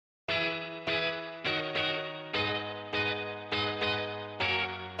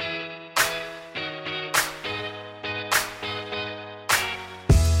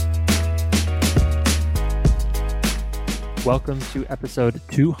Welcome to episode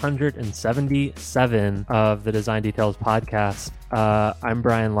 277 of the Design Details podcast. I'm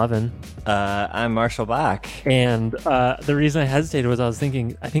Brian Levin. I'm Marshall Bach. And the reason I hesitated was I was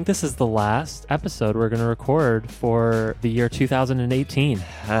thinking, I think this is the last episode we're going to record for the year 2018.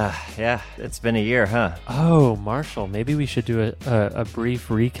 Yeah, it's been a year, huh? Oh, Marshall, maybe we should do a brief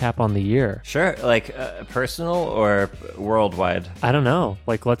recap on the year. Sure, like personal or worldwide? I don't know.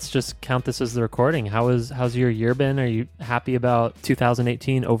 Like, let's just count this as the recording. How's your year been? Are you happy about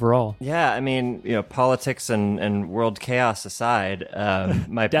 2018 overall? Yeah, I mean, politics and world chaos aside,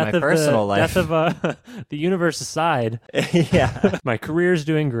 my personal life. Death of the universe aside, yeah, my career's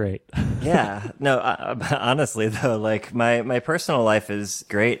doing great. Yeah, no, honestly though, like my personal life is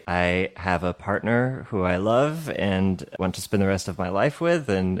great. I have a partner who I love and want to spend the rest of my life with,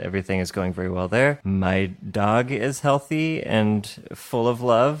 and everything is going very well there. My dog is healthy and full of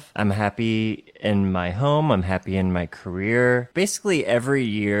love. I'm happy in my home. I'm happy in my career. Basically, every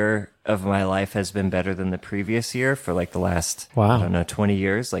year of my life has been better than the previous year for like the last, 20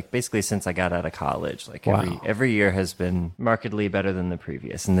 years. Like basically since I got out of college, like every year has been markedly better than the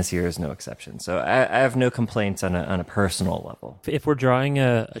previous, and this year is no exception. So I have no complaints on a personal level. If we're drawing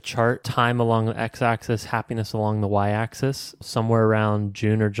a chart, time along the x-axis, happiness along the y-axis, somewhere around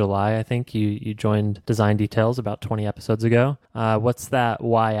June or July, I think you joined Design Details about 20 episodes ago. What's that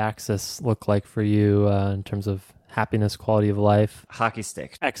y-axis look like for you in terms of happiness, quality of life? Hockey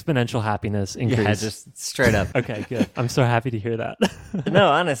stick. Exponential happiness increase. Yeah, just straight up. Okay, good. I'm so happy to hear that. No,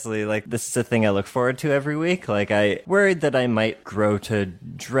 honestly, like this is a thing I look forward to every week. Like I worried that I might grow to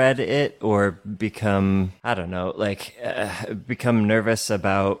dread it or become, I don't know, become nervous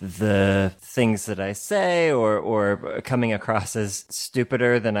about the things that I say or coming across as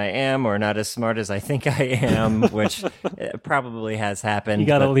stupider than I am or not as smart as I think I am, which probably has happened. You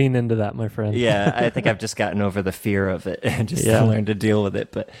got to lean into that, my friend. Yeah, I think I've just gotten over the fear of it and just learn to deal with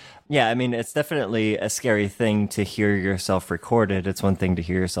it. But yeah, I mean, it's definitely a scary thing to hear yourself recorded. It's one thing to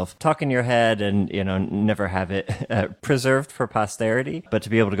hear yourself talk in your head and, never have it preserved for posterity. But to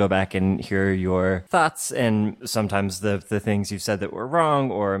be able to go back and hear your thoughts and sometimes the things you've said that were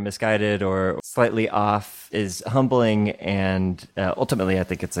wrong or misguided or slightly off is humbling. And ultimately, I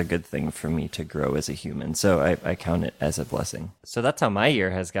think it's a good thing for me to grow as a human. So I count it as a blessing. So that's how my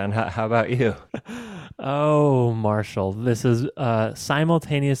year has gone. How about you? Oh, Marshall, this has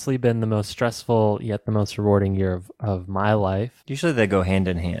simultaneously been the most stressful yet the most rewarding year of my life. Usually they go hand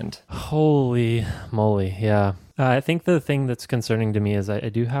in hand. Holy moly, yeah. I think the thing that's concerning to me is I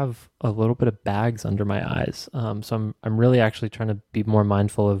do have a little bit of bags under my eyes. So I'm really actually trying to be more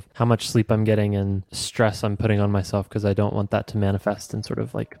mindful of how much sleep I'm getting and stress I'm putting on myself because I don't want that to manifest in sort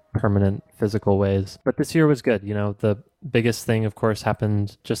of like permanent physical ways. But this year was good. The biggest thing, of course,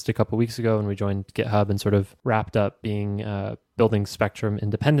 happened just a couple weeks ago when we joined GitHub and sort of wrapped up being building Spectrum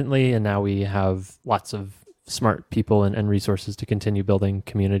independently. And now we have lots of smart people and resources to continue building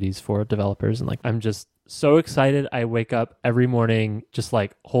communities for developers. And I'm just so excited. I wake up every morning just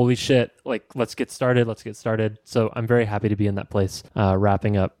like, holy shit, let's get started. So I'm very happy to be in that place,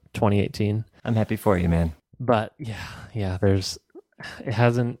 wrapping up 2018. I'm happy for you, man. But yeah, it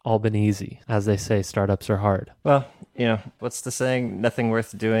hasn't all been easy. As they say, startups are hard. Well, what's the saying? Nothing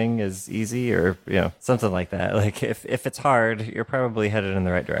worth doing is easy, or, something like that. Like if it's hard, you're probably headed in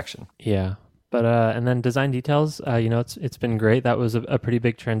the right direction. Yeah. But and then Design Details, it's been great. That was a pretty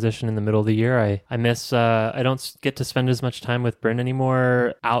big transition in the middle of the year. I miss, I don't get to spend as much time with Bryn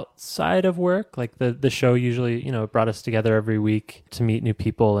anymore outside of work. Like the show usually, brought us together every week to meet new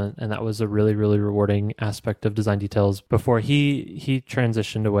people. And that was a really, really rewarding aspect of Design Details before he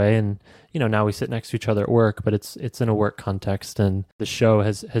transitioned away. And, now we sit next to each other at work, but it's in a work context. And the show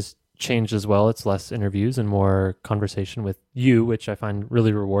has changed as well. It's less interviews and more conversation with you, which I find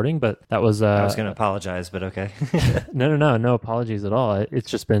really rewarding. But that was I was going to apologize, but okay. No apologies at all. It's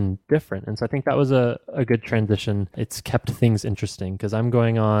just been different. And so I think that was a good transition. It's kept things interesting because I'm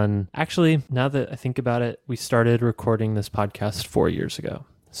going on, actually, now that I think about it, we started recording this podcast 4 years ago.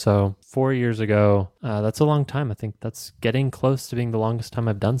 So 4 years ago, that's a long time. I think that's getting close to being the longest time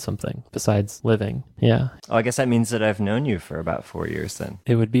I've done something besides living. Yeah. Oh, I guess that means that I've known you for about 4 years then.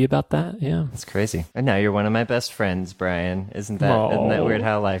 It would be about that, yeah. That's crazy. And now you're one of my best friends, Brian. Isn't that weird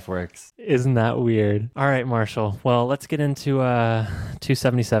how life works? Isn't that weird? All right, Marshall. Well, let's get into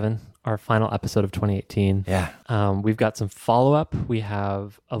 277. Our final episode of 2018. Yeah. We've got some follow-up. We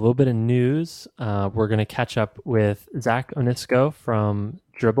have a little bit of news. We're going to catch up with Zach Onisko from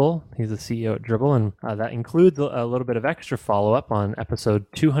Dribbble. He's the CEO at Dribbble, and that includes a little bit of extra follow-up on episode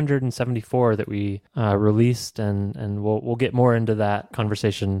 274 that we released, and we'll get more into that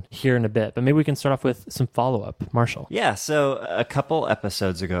conversation here in a bit. But maybe we can start off with some follow-up. Marshall. Yeah, so a couple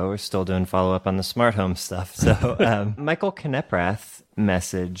episodes ago, we're still doing follow-up on the smart home stuff. So Michael Kneprath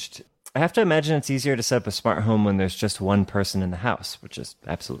messaged, I have to imagine it's easier to set up a smart home when there's just one person in the house, which is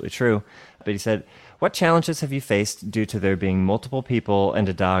absolutely true. But he said, what challenges have you faced due to there being multiple people and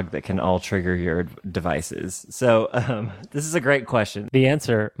a dog that can all trigger your devices? So this is a great question. The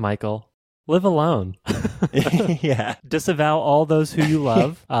answer, Michael, live alone. Yeah. Disavow all those who you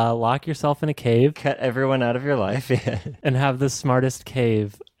love. Lock yourself in a cave. Cut everyone out of your life. Yeah. And have the smartest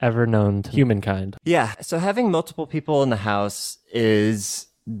cave ever known to humankind. Yeah. So having multiple people in the house is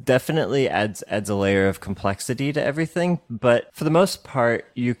definitely adds a layer of complexity to everything, but for the most part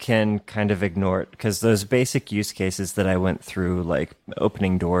you can kind of ignore it, because those basic use cases that I went through, like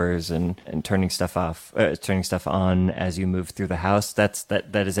opening doors and turning stuff off, turning stuff on as you move through the house, that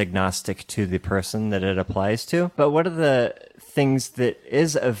is agnostic to the person that it applies to. But one of the things that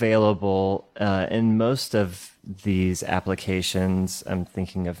is available in most of these applications, I'm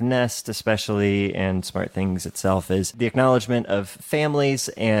thinking of Nest especially, and SmartThings itself, is the acknowledgement of families,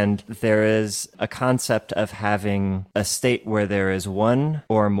 and there is a concept of having a state where there is one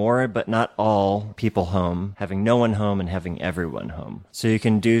or more, but not all people home, having no one home and having everyone home. So you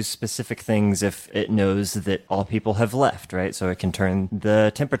can do specific things if it knows that all people have left, right? So it can turn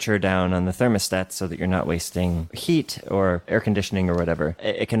the temperature down on the thermostat so that you're not wasting heat or air conditioning or whatever.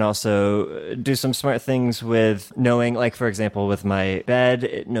 It can also do some smart things with knowing, like, for example, with my bed,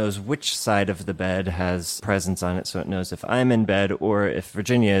 it knows which side of the bed has presence on it, so it knows if I'm in bed or if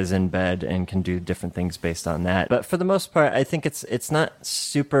Virginia is in bed, and can do different things based on that. But for the most part, I think it's not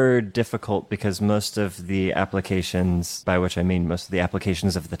super difficult, because most of the applications, by which I mean most of the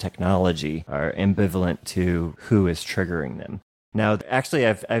applications of the technology, are ambivalent to who is triggering them. Now, actually,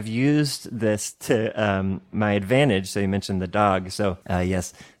 I've used this to my advantage. So you mentioned the dog. So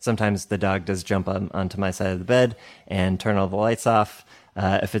yes, sometimes the dog does jump onto my side of the bed and turn all the lights off.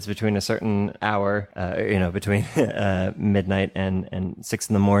 If it's between a certain hour, between midnight and 6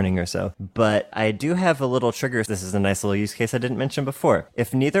 in the morning or so. But I do have a little trigger. This is a nice little use case I didn't mention before.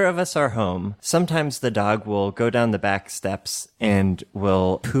 If neither of us are home, sometimes the dog will go down the back steps and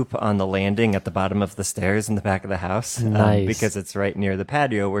will poop on the landing at the bottom of the stairs in the back of the house. Nice. Because it's right near the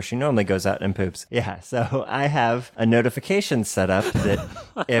patio where she normally goes out and poops. Yeah, so I have a notification set up that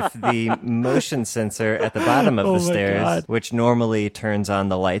if the motion sensor at the bottom of the stairs, which normally turns on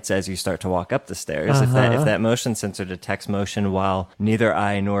the lights as you start to walk up the stairs, if that motion sensor detects motion while neither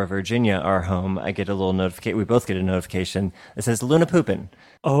I nor Virginia are home, I get a little notification. We both get a notification that says Luna poopin'.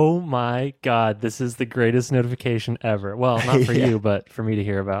 Oh my God, this is the greatest notification ever. Well, not for you, but for me to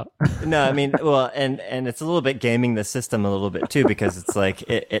hear about. No, I mean, well, and it's a little bit gaming the system a little bit too, because it's like,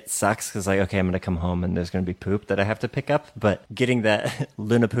 it sucks, because like, okay, I'm going to come home and there's going to be poop that I have to pick up, but getting that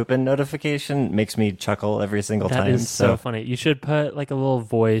Luna poopin' notification makes me chuckle every single time. That is so funny. You should put like a little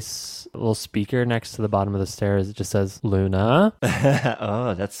voice, a little speaker next to the bottom of the stairs. It just says, Luna.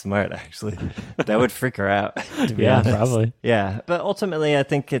 Oh, that's smart, actually. That would freak her out, to be honest. Probably. Yeah, but ultimately, I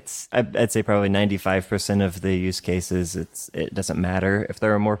think I'd say probably 95% of the use cases, it doesn't matter if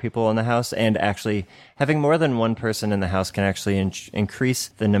there are more people in the house, and actually having more than one person in the house can actually increase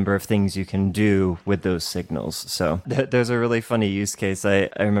the number of things you can do with those signals. So there's a really funny use case I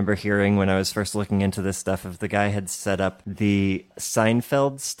remember hearing when I was first looking into this stuff. If the guy had set up the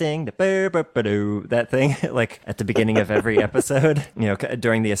Seinfeld sting, that thing, like at the beginning of every episode,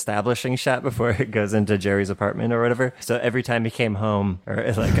 during the establishing shot before it goes into Jerry's apartment or whatever. So every time he came home or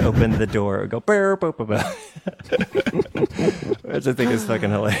like opened the door, it would go, which I think is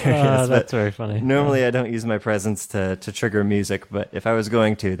fucking hilarious. That's very funny. Normally I don't use my presence to trigger music, but if I was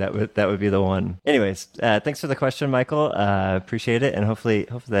going to, that would be the one. Anyways, thanks for the question, Michael. Appreciate it, and hopefully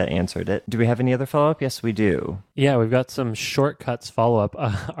that answered it. Do we have any other follow-up? Yes, we do. Yeah, we've got some shortcuts follow-up.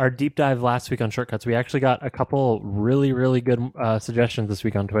 Our deep dive last week on shortcuts, we actually got a couple really, really good suggestions this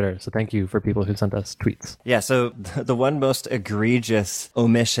week on Twitter. So thank you for people who sent us tweets. Yeah, so the one most egregious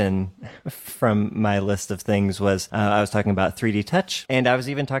omission from my list of things was I was talking about 3D Touch, and I was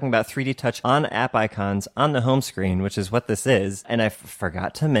even talking about 3D Touch on app icons on the home screen, which is what this is. And I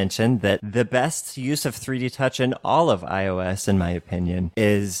forgot to mention that the best use of 3D Touch in all of iOS, in my opinion,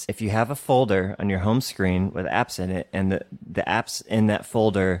 is if you have a folder on your home screen with apps in it, and the apps in that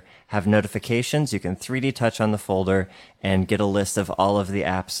folder have notifications, you can 3D touch on the folder and get a list of all of the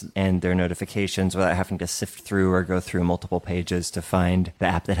apps and their notifications without having to sift through or go through multiple pages to find the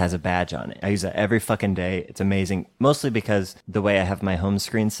app that has a badge on it. I use that every fucking day. It's amazing, mostly because the way I have my home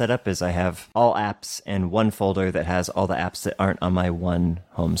screen set up is I have all apps in one folder that has all the apps that aren't on my one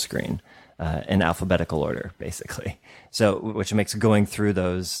home screen. In alphabetical order, basically. So, which makes going through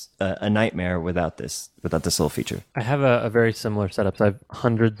those a nightmare without this little feature. I have a very similar setup. So I have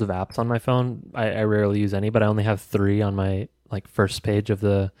hundreds of apps on my phone. I rarely use any, but I only have 3 on my first page of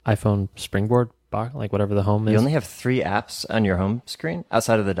the iPhone Springboard box, whatever the home is. You only have 3 apps on your home screen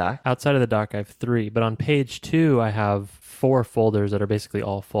outside of the dock? Outside of the dock, I have 3, but on page 2, I have 4 folders that are basically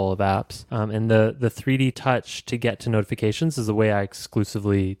all full of apps. And the 3D touch to get to notifications is the way I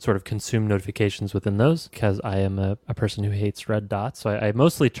exclusively sort of consume notifications within those, because I am a person who hates red dots. So I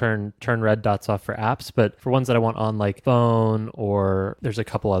mostly turn red dots off for apps, but for ones that I want on phone, or there's a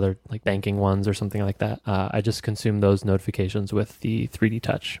couple other banking ones or something like that, I just consume those notifications with the 3D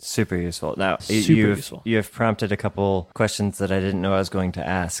touch. Super useful. Now, useful. You have prompted a couple questions that I didn't know I was going to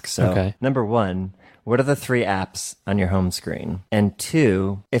ask. So, okay. Number 1, what are the 3 apps on your home screen? And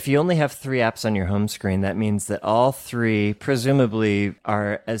 2, if you only have 3 apps on your home screen, that means that all 3 presumably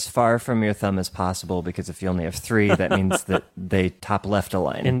are as far from your thumb as possible, because if you only have 3, that means that they top left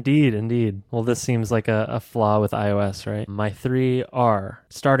align. Indeed. Well, this seems like a flaw with iOS, right? My 3 are,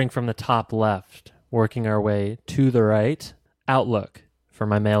 starting from the top left, working our way to the right, Outlook for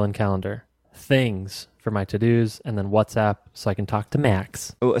my mail and calendar, Things for my to-dos, and then WhatsApp so I can talk to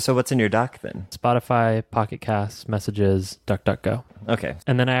Max. So what's in your dock then? Spotify, Pocket Casts, Messages, DuckDuckGo. Okay.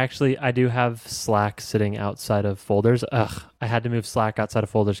 And then I do have Slack sitting outside of folders. I had to move Slack outside of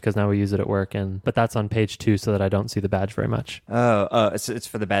folders because now we use it at work, but that's on page 2 so that I don't see the badge very much. Oh, it's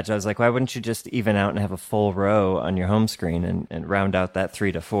for the badge. I was like, why wouldn't you just even out and have a full row on your home screen and round out that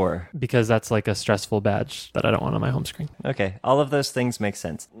 3 to 4? Because that's a stressful badge that I don't want on my home screen. Okay, all of those things make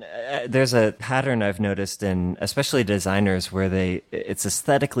sense. There's a pattern I've noticed in especially designers where it's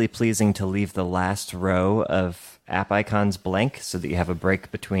aesthetically pleasing to leave the last row of app icons blank so that you have a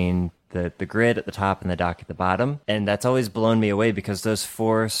break between the grid at the top and the dock at the bottom. And that's always blown me away, because those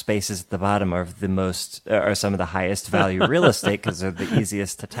 4 spaces at the bottom are some of the highest value real estate, because they're the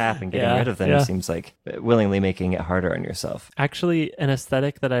easiest to tap, and getting rid of them seems like willingly making it harder on yourself. Actually, an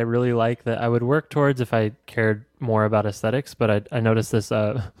aesthetic that I really like that I would work towards if I cared more about aesthetics, but I noticed this,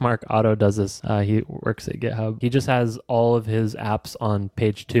 Mark Otto does this, he works at GitHub. He just has all of his apps on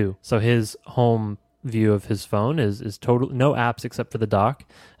page 2. So his home view of his phone is total no apps except for the dock,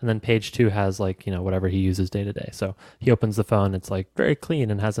 and then page 2 has whatever he uses day to day. So he opens the phone, it's very clean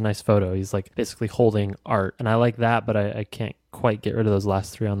and has a nice photo. He's basically holding art, and I like that, but I can't quite get rid of those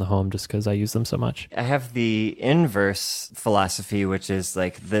last 3 on the home just because I use them so much. I have the inverse philosophy, which is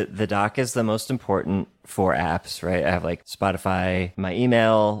the dock is the most important for apps, right? I have Spotify, my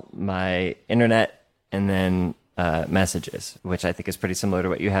email, my internet, and then messages, which I think is pretty similar to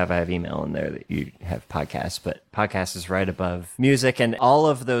what you have. I have email in there, that you have podcasts, but podcast is right above music, and all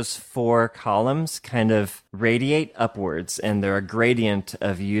of those 4 columns kind of radiate upwards, and they're a gradient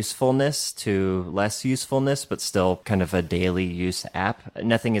of usefulness to less usefulness, but still kind of a daily use app.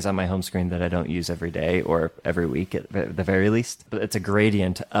 Nothing is on my home screen that I don't use every day or every week at the very least, but it's a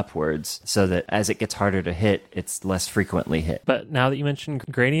gradient upwards so that as it gets harder to hit, it's less frequently hit. But now that you mentioned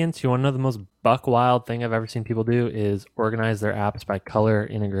gradients, you want to know the most buck wild thing I've ever seen people do is organize their apps by color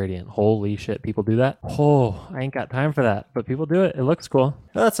in a gradient. Holy shit, people do that? Oh, I ain't got time for that, but people do it. It looks cool.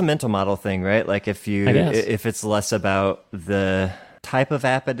 Well, that's a mental model thing, right? If it's less about the type of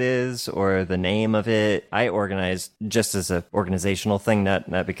app it is or the name of it. I organize just as a organizational thing,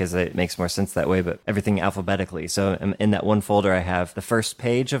 not because it makes more sense that way, but everything alphabetically. So in that one folder, I have the first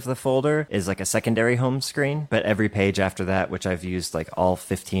page of the folder is a secondary home screen, but every page after that, which I've used all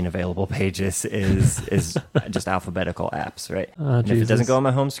 15 available pages, is just alphabetical apps, right? And if it doesn't go on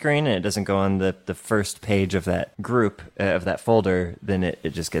my home screen and it doesn't go on the first page of that group, of that folder, then it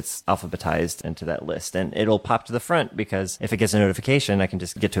just gets alphabetized into that list, and it'll pop to the front, because if it gets a notification, I can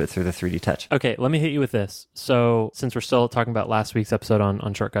just get to it through the 3D touch. Okay, let me hit you with this. So since we're still talking about last week's episode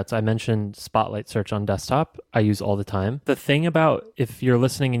on shortcuts, I mentioned Spotlight Search on desktop. I use all the time. The thing about, if you're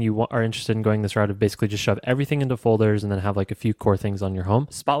listening and you are interested in going this route of basically just shove everything into folders and then have a few core things on your home,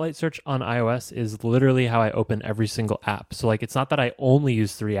 Spotlight Search on iOS is literally how I open every single app. So it's not that I only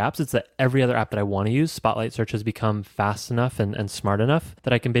use 3 apps, it's that every other app that I want to use, Spotlight Search has become fast enough and smart enough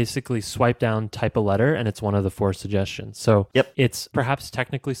that I can basically swipe down, type a letter, and it's one of the 4 suggestions. So yep. It's it's perhaps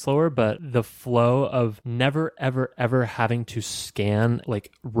technically slower, but the flow of never, ever, ever having to scan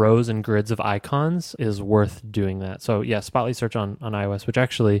like rows and grids of icons is worth doing that. So yeah, Spotlight Search on iOS, which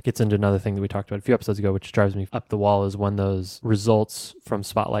actually gets into another thing that we talked about a few episodes ago, which drives me up the wall, is when those results from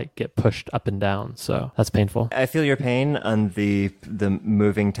Spotlight get pushed up and down. So that's painful. I feel your pain on the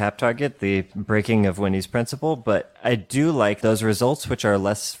moving tap target, the breaking of Winnie's principle, but I do like those results, which are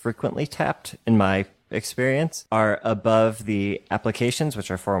less frequently tapped in my experience, are above the applications, which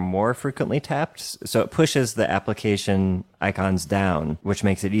are far more frequently tapped. So it pushes the application icons down, which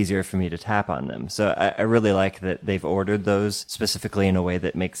makes it easier for me to tap on them. So I really like that they've ordered those specifically in a way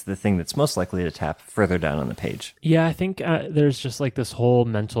that makes the thing that's most likely to tap further down on the page. Yeah, I think there's just like this whole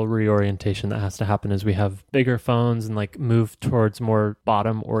mental reorientation that has to happen as we have bigger phones and like move towards more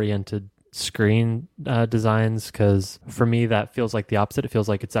bottom-oriented screen designs, because for me that feels like the opposite. It feels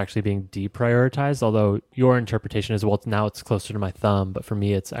like it's actually being deprioritized, although your interpretation is, well, now it's closer to my thumb, but for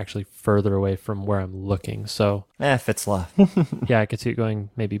me it's actually further away from where I'm looking. So Fitz law. yeah, I could see it going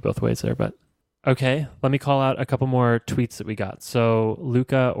maybe both ways there. But okay, let me call out a couple more tweets that we got. So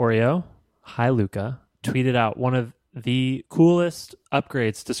Luca Oreo, hi Luca, tweeted out one of the coolest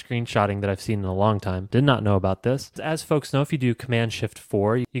upgrades to screenshotting that I've seen in a long time. Did not know about this. As folks know, if you do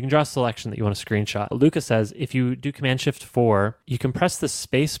Command-Shift-4, you can draw a selection that you want to screenshot. Luca says if you do Command-Shift-4, you can press the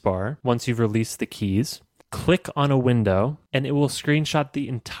space bar once you've released the keys, click on a window, and it will screenshot the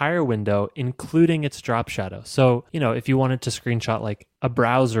entire window, including its drop shadow. So, if you wanted to screenshot like a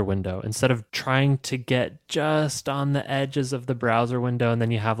browser window, instead of trying to get just on the edges of the browser window, and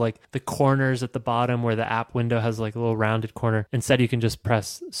then you have like the corners at the bottom where the app window has like a little rounded corner, instead you can just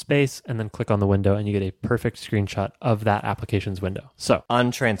press space and then click on the window and you get a perfect screenshot of that application's window. So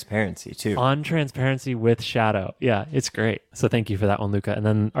on transparency too. On transparency with shadow. Yeah, it's great. So thank you for that one, Luca. And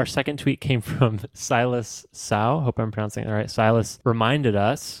then our second tweet came from Silas Sau. Hope I'm pronouncing it right. Silas reminded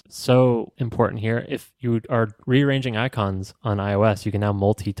us, so important here, if you are rearranging icons on iOS, you can now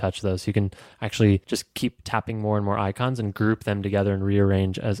multi-touch those. You can actually just keep tapping more and more icons and group them together and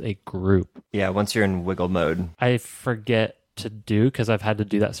rearrange as a group. Yeah, once you're in wiggle mode. I forget to do, because I've had to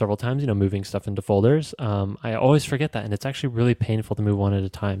do that several times, moving stuff into folders. I always forget that, and it's actually really painful to move one at a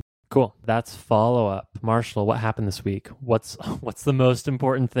time. Cool. That's follow-up. Marshall, what happened this week? What's the most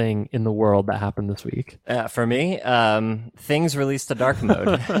important thing in the world that happened this week? For me, things released to dark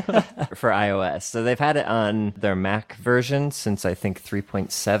mode for iOS. So they've had it on their Mac version since I think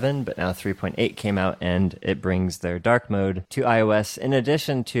 3.7, but now 3.8 came out and it brings their dark mode to iOS in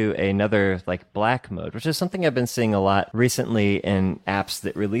addition to another like black mode, which is something I've been seeing a lot recently in apps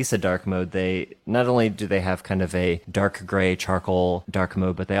that release a dark mode. They not only do they have kind of a dark gray charcoal dark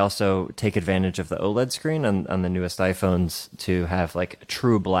mode, but they also take advantage of the OLED screen on the newest iPhones to have like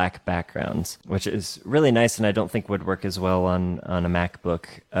true black backgrounds, which is really nice and I don't think would work as well on a MacBook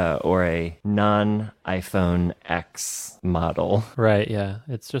or a non-iPhone X model. Right, yeah.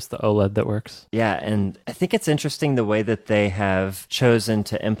 It's just the OLED that works. Yeah, and I think it's interesting the way that they have chosen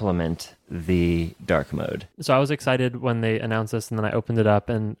to implement the dark mode. So I was excited when they announced this, and then I opened it up,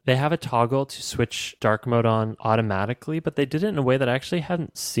 and they have a toggle to switch dark mode on automatically, but they did it in a way that I actually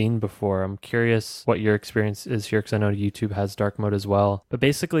hadn't seen before. I'm curious what your experience is here, because I know YouTube has dark mode as well. But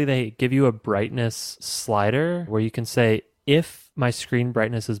basically, they give you a brightness slider where you can say, if my screen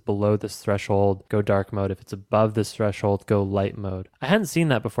brightness is below this threshold, go dark mode. If it's above this threshold, go light mode. I hadn't seen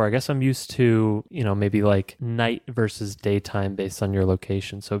that before. I guess I'm used to, maybe like night versus daytime based on your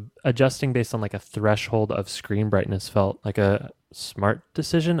location. So adjusting based on like a threshold of screen brightness felt like a smart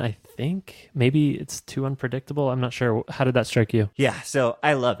decision, I think. Maybe it's too unpredictable. I'm not sure. How did that strike you? Yeah, so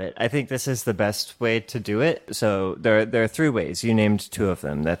I love it. I think this is the best way to do it. So there are three ways. You named two of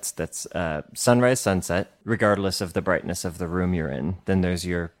them. That's sunrise, sunset, regardless of the brightness of the room you're in. Then there's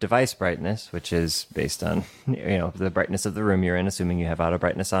your device brightness, which is based on the brightness of the room you're in, assuming you have auto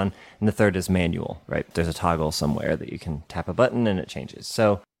brightness on. And the third is manual, right? There's a toggle somewhere that you can tap a button and it changes.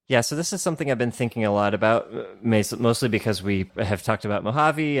 So yeah, so this is something I've been thinking a lot about, mostly because we have talked about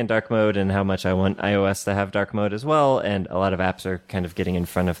Mojave and dark mode and how much I want iOS to have dark mode as well, and a lot of apps are kind of getting in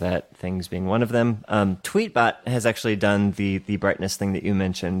front of that, Things being one of them. Tweetbot has actually done the brightness thing that you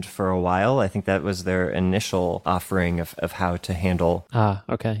mentioned for a while. I think that was their initial offering of how to handle.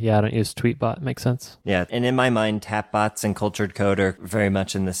 Okay. Yeah, I don't use Tweetbot. Makes sense. Yeah, and in my mind, Tapbots and Cultured Code are very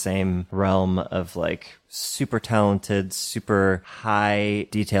much in the same realm of like super talented, super high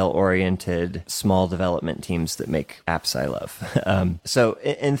detail oriented small development teams that make apps I love. So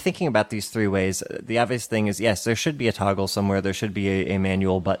in thinking about these three ways, the obvious thing is, yes, there should be a toggle somewhere. There should be a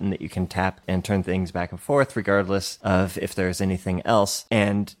manual button that you can tap and turn things back and forth regardless of if there's anything else.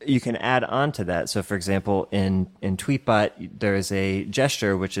 And you can add on to that. So for example, in Tweetbot, there's a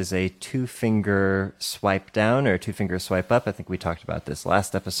gesture, which is a 2-finger swipe down or a 2-finger swipe up. I think we talked about this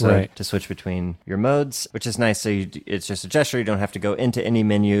last episode, to switch between your modes, which is nice. So it's just a gesture. You don't have to go into any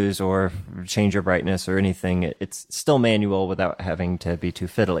menus or change your brightness or anything. It's still manual without having to be too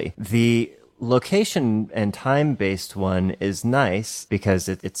fiddly. The location and time-based one is nice because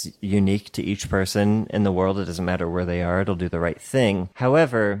it's unique to each person in the world. It doesn't matter where they are. It'll do the right thing.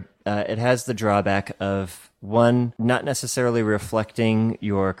 However, it has the drawback of, one, not necessarily reflecting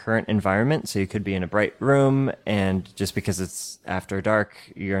your current environment. So you could be in a bright room, and just because it's after dark,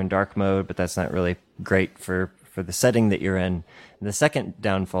 you're in dark mode, but that's not really great for the setting that you're in. The second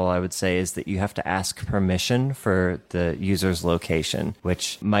downfall, I would say, is that you have to ask permission for the user's location,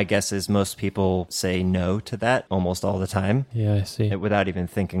 which my guess is most people say no to that almost all the time. Yeah, I see. Without even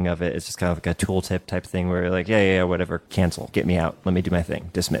thinking of it. It's just kind of like a tooltip type thing where you're like, yeah, whatever, cancel, get me out, let me do my thing,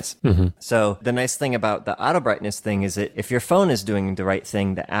 dismiss. Mm-hmm. So the nice thing about the auto brightness thing is that if your phone is doing the right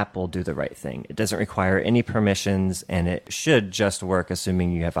thing, the app will do the right thing. It doesn't require any permissions, and it should just work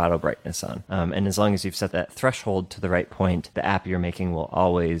assuming you have auto brightness on. And as long as you've set that threshold to the right point, the app you're making will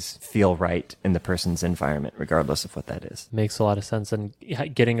always feel right in the person's environment, regardless of what that is. Makes a lot of sense. And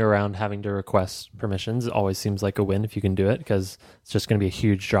getting around having to request permissions always seems like a win if you can do it, because it's just going to be a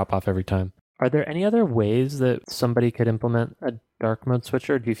huge drop off every time. Are there any other ways that somebody could implement a dark mode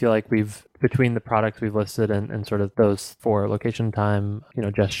switcher? Do you feel like between the products we've listed and sort of those for location, time,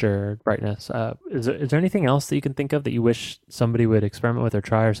 gesture, brightness, is there anything else that you can think of that you wish somebody would experiment with or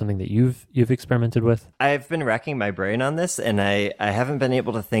try, or something that you've experimented with? I've been racking my brain on this, and I haven't been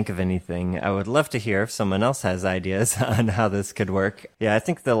able to think of anything. I would love to hear if someone else has ideas on how this could work. Yeah, I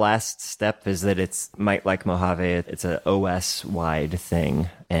think the last step is that might like Mojave, it's an OS-wide thing,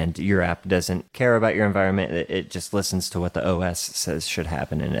 and your app doesn't care about your environment. It just listens to what the OS says should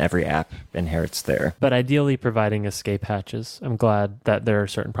happen, and every app inherits there. But ideally providing escape hatches. I'm glad that there are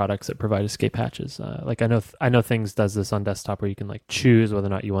certain products that provide escape hatches. Like I know Things does this on desktop where you can like choose whether or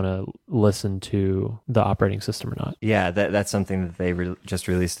not you want to listen to the operating system or not. Yeah, that's something that they just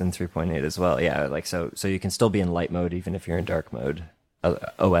released in 3.8 as well. Yeah, like so you can still be in light mode even if you're in dark mode,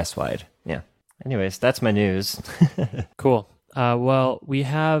 OS wide. Yeah. Anyways, that's my news. Cool. Well, we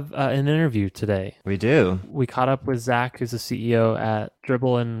have an interview today. We do. We caught up with Zach, who's the CEO at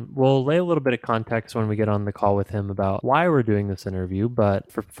Dribbble, and we'll lay a little bit of context when we get on the call with him about why we're doing this interview. But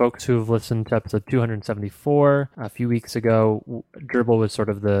for folks who have listened to episode 274 a few weeks ago, Dribbble was sort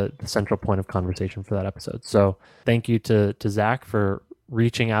of the central point of conversation for that episode. So thank you to Zach for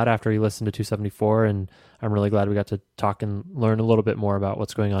reaching out after he listened to 274, and I'm really glad we got to talk and learn a little bit more about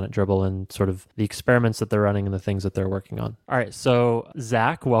what's going on at Dribbble and sort of the experiments that they're running and the things that they're working on. All right, so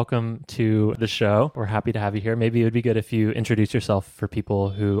Zach, welcome to the show. We're happy to have you here. Maybe it would be good if you introduce yourself for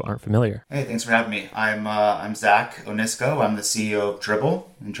people who aren't familiar. Hey, thanks for having me. I'm Zach Onisko. I'm the CEO of Dribbble,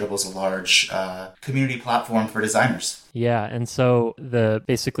 and Dribble's a large community platform for designers. Yeah, and so the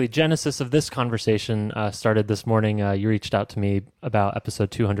basically genesis of this conversation started this morning. You reached out to me about episode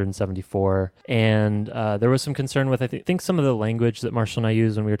 274, and there was some concern with, I think, some of the language that Marshall and I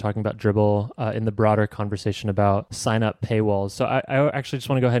used when we were talking about Dribbble in the broader conversation about sign-up paywalls. So I actually just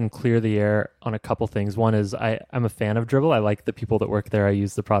want to go ahead and clear the air on a couple things. One is I'm a fan of Dribbble. I like the people that work there. I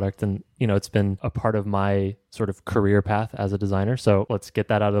use the product, and it's been a part of my sort of career path as a designer. So let's get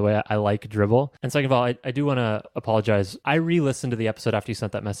that out of the way. I like Dribbble. And second of all, I do want to apologize. I re-listened to the episode after you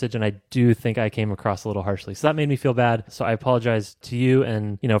sent that message, and I do think I came across a little harshly. So that made me feel bad. So I apologize to you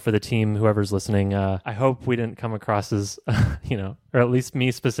and, for the team, whoever's listening. I hope we didn't come across as, or at least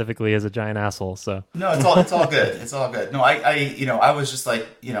me specifically, as a giant asshole. So no, it's all good. It's all good. No, I was just like,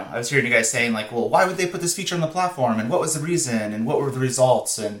 I was hearing you guys saying like, well, why would they put this feature on the platform? And what was the reason? And what were the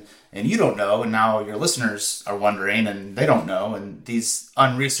results? And you don't know, and now your listeners are wondering, and they don't know, and these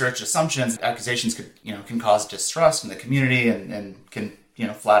unresearched assumptions, accusations can cause distrust in the community and can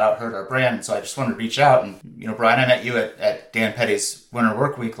flat out hurt our brand. And so I just wanted to reach out, and Brian, I met you at Dan Petty's Winter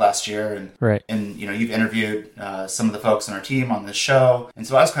Work Week last year, and right. And you've interviewed some of the folks on our team on this show, and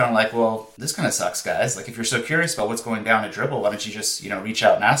so I was kind of like, well, this kind of sucks, guys. Like, if you're so curious about what's going down at Dribbble, why don't you just reach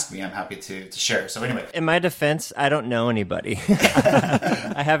out and ask me? I'm happy to share. So anyway, in my defense, I don't know anybody.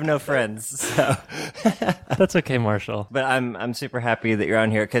 I have no friends. So That's okay, Marshall. But I'm super happy that you're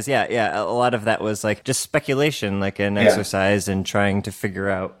on here because a lot of that was like just speculation, like an exercise in trying to figure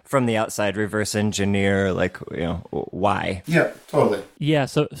out from the outside, reverse engineer, like, why. Yeah, totally. Yeah,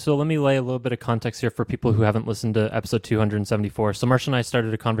 so let me lay a little bit of context here for people who haven't listened to episode 274. So Marshall and I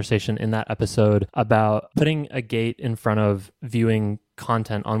started a conversation in that episode about putting a gate in front of viewing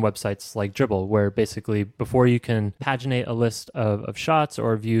content on websites like Dribbble, where basically before you can paginate a list of shots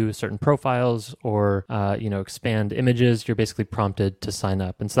or view certain profiles or expand images, you're basically prompted to sign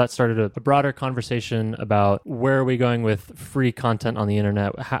up. And so that started a broader conversation about where are we going with free content on the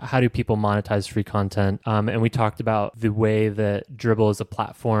internet? How do people monetize free content? And we talked about the way that Dribbble is a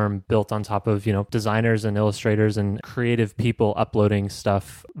platform built on top of designers and illustrators and creative people uploading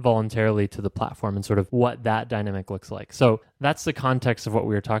stuff voluntarily to the platform and sort of what that dynamic looks like. So that's the context of what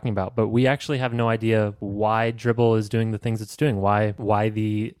we were talking about, but we actually have no idea why Dribbble is doing the things it's doing, why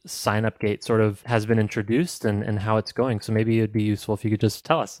the sign up gate sort of has been introduced and how it's going. So maybe it'd be useful if you could just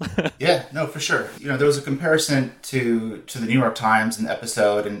tell us. Yeah, no, for sure. There was a comparison to the New York Times in the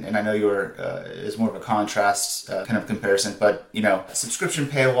episode, and I know you were is more of a contrast kind of comparison, but subscription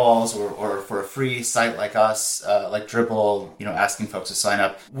paywalls or for a free site like us, like Dribbble, asking folks to sign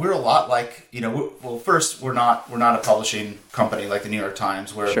up. We're a lot like, first we're not a publishing company like the New York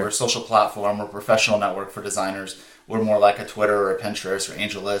Times. We're a social platform. We're a professional network for designers. We're more like a Twitter or a Pinterest or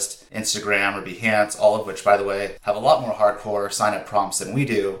AngelList, Instagram or Behance, all of which, by the way, have a lot more hardcore sign-up prompts than we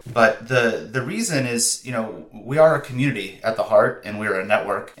do. But the reason is, we are a community at the heart, and we're a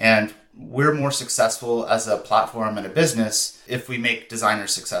network. And we're more successful as a platform and a business if we make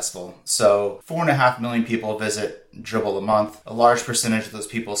designers successful. So 4.5 million people visit Dribbble a month. A large percentage of those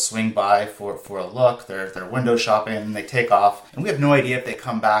people swing by for a look. They're window shopping and they take off. And we have no idea if they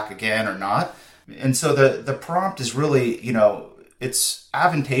come back again or not. And so the prompt is really, it's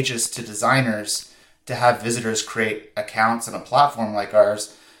advantageous to designers to have visitors create accounts on a platform like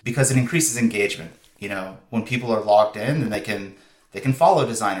ours because it increases engagement. When people are logged in, then they can follow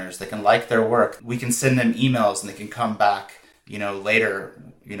designers, they can like their work. We can send them emails and they can come back, later,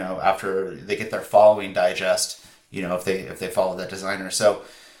 after they get their following digest, if they follow that designer. So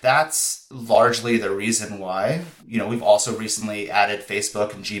that's largely the reason why. We've also recently added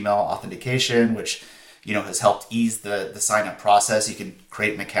Facebook and Gmail authentication, which, has helped ease the sign-up process. You can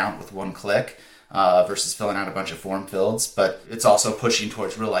create an account with one click versus filling out a bunch of form fields. But it's also pushing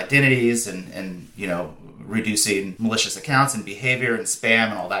towards real identities and reducing malicious accounts and behavior and spam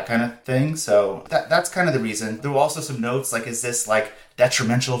and all that kind of thing. So that's kind of the reason. There were also some notes like, is this like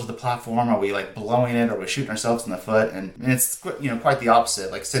detrimental to the platform? Are we like blowing it? Are we shooting ourselves in the foot? And it's quite the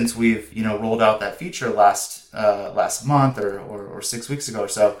opposite. Like since we've rolled out that feature last month or 6 weeks ago or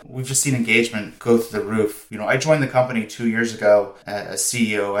so, we've just seen engagement go through the roof. I joined the company 2 years ago as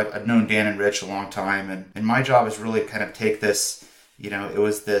CEO. I've known Dan and Rich a long time, and my job is really kind of take this. It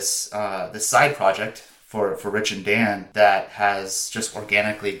was this side project for Rich and Dan that has just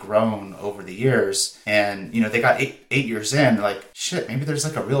organically grown over the years. And, they got eight years in, like, shit, maybe there's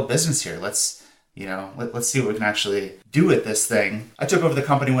like a real business here. Let's see what we can actually do with this thing. I took over the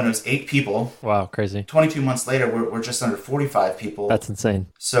company when it was 8 people. Wow, crazy. 22 months later, we're just under 45 people. That's insane.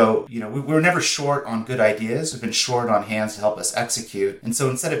 So, we were never short on good ideas. We've been short on hands to help us execute. And so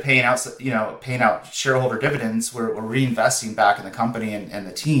instead of paying out shareholder dividends, we're reinvesting back in the company and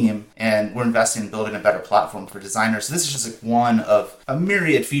the team, and we're investing in building a better platform for designers. So this is just like one of a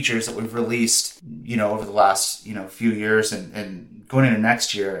myriad features that we've released, over the last, few years, and going into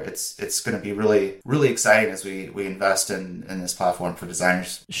next year, it's going to be really, really exciting as we invest in this platform for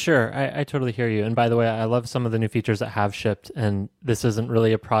designers. Sure, I totally hear you. And by the way, I love some of the new features that have shipped, and this isn't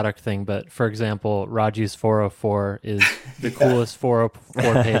really a product thing, but for example, Raji's 404 is the coolest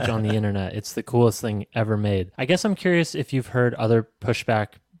 404 page on the internet. It's the coolest thing ever made. I guess I'm curious if you've heard other pushback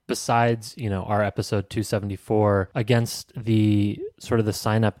besides, our episode 274 against the sort of the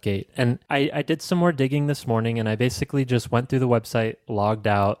sign up gate. And I did some more digging this morning, and I basically just went through the website, logged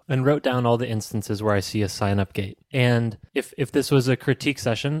out, and wrote down all the instances where I see a sign up gate. And if this was a critique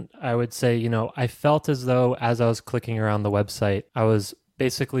session, I would say, I felt as though as I was clicking around the website, I was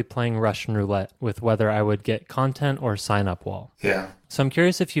basically playing Russian roulette with whether I would get content or sign up wall. Yeah. So I'm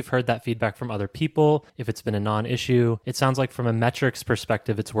curious if you've heard that feedback from other people, if it's been a non-issue. It sounds like from a metrics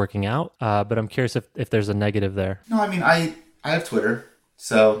perspective, it's working out, but I'm curious if there's a negative there. No, I mean, I have Twitter,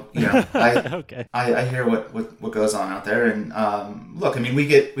 so, okay. I hear what goes on out there. And look, I mean, we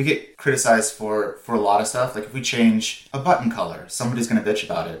get criticized for a lot of stuff. Like if we change a button color, somebody's going to bitch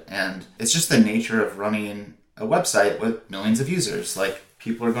about it. And it's just the nature of running a website with millions of users. Like,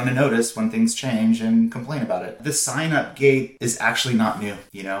 people are going to notice when things change and complain about it. The sign up gate is actually not new.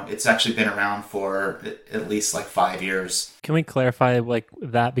 It's actually been around for at least like 5 years. Can we clarify like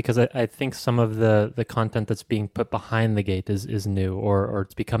that? Because I think some of the content that's being put behind the gate is new or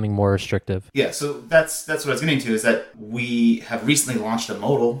it's becoming more restrictive. Yeah, so that's what I was getting to, is that we have recently launched a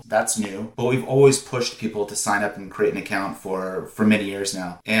modal. That's new, but we've always pushed people to sign up and create an account for many years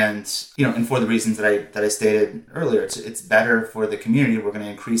now. And and for the reasons that I stated earlier, it's better for the community. We're going to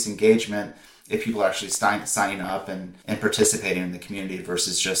increase engagement if people are actually signing up and participating in the community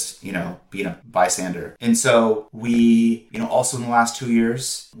versus just, being a bystander. And so we, also in the last 2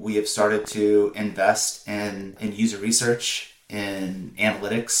 years, we have started to invest in user research, in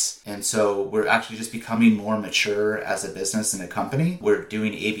analytics. And so we're actually just becoming more mature as a business and a company. We're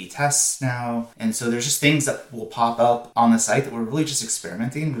doing A/B tests now. And so there's just things that will pop up on the site that we're really just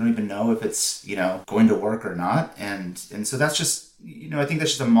experimenting. We don't even know if it's, going to work or not. And so that's just, I think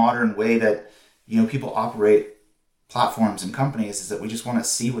that's just a modern way that, people operate platforms and companies, is that we just want to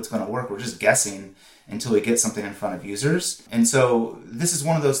see what's going to work. We're just guessing until we get something in front of users. And so this is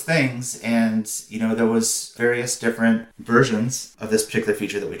one of those things. And, there was various different versions of this particular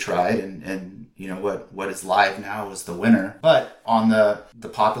feature that we tried. And what is live now was the winner. But on the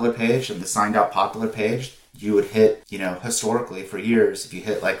popular page and the signed out popular page, you would hit, historically for years, if you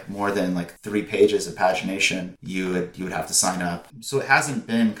hit like more than like 3 pages of pagination, you would have to sign up. So it hasn't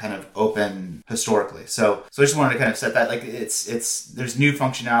been kind of open historically. So I just wanted to kind of set that, like there's new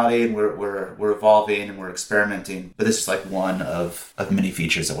functionality and we're evolving and we're experimenting, but this is like one of many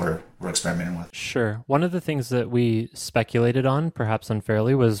features that we're experimenting with. Sure. One of the things that we speculated on, perhaps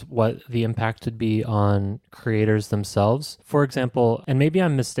unfairly, was what the impact would be on creators themselves. For example, and maybe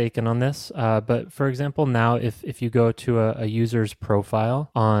I'm mistaken on this, but for example, now if you go to a user's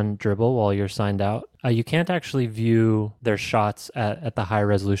profile on Dribbble while you're signed out, you can't actually view their shots at the high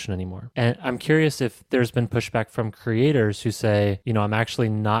resolution anymore. And I'm curious if there's been pushback from creators who say, I'm actually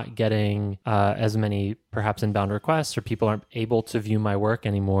not getting as many perhaps inbound requests, or people aren't able to view my work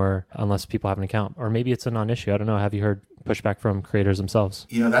anymore unless people have an account. Or maybe it's a non-issue. I don't know. Have you heard pushback from creators themselves?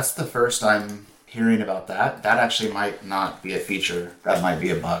 That's the first I'm hearing about that. That actually might not be a feature. That might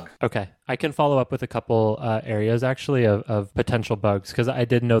be a bug. Okay. I can follow up with a couple areas actually of potential bugs, because I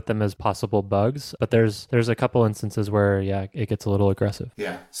did note them as possible bugs, but there's a couple instances where, it gets a little aggressive.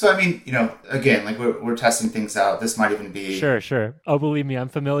 Yeah. So, I mean, again, like we're testing things out. This might even be... Sure. Oh, believe me, I'm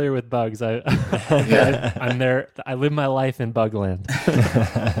familiar with bugs. Yeah. I'm there. I live my life in bug land.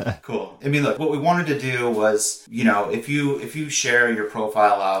 Cool. I mean, look, what we wanted to do was, if you share your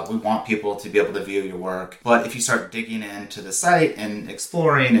profile out, we want people to be able to view your work. But if you start digging into the site and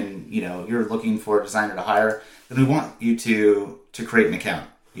exploring and, you're looking for a designer to hire, then we want you to create an account,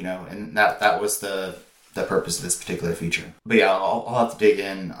 and that was the purpose of this particular feature. But yeah, I'll have to dig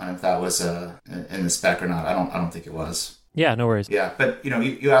in on if that was in the spec or not. I don't think it was. Yeah, no worries. Yeah, but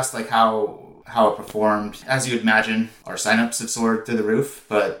you asked like how it performed. As you would imagine, our signups have soared through the roof,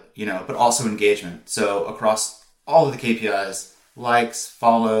 but also engagement. So across all of the KPIs, likes,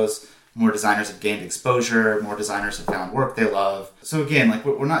 follows, more designers have gained exposure, more designers have found work they love. So again, like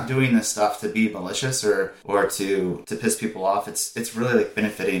we're not doing this stuff to be malicious or to piss people off. It's really like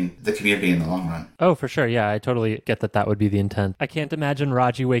benefiting the community in the long run. Oh, for sure. Yeah, I totally get that would be the intent. I can't imagine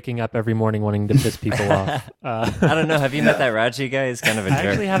Raji waking up every morning wanting to piss people off. I don't know. Have you met that Raji guy? He's kind of a jerk. I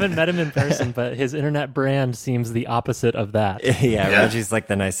actually haven't met him in person, but his internet brand seems the opposite of that. Yeah, Raji's like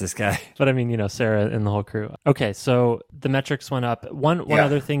the nicest guy. But I mean, Sarah and the whole crew. Okay, so the metrics went up. One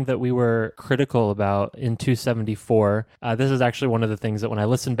other thing that we were critical about in 274, this is actually one of the things that when I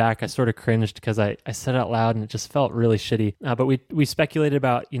listened back, I sort of cringed because I said it out loud and it just felt really shitty. But we speculated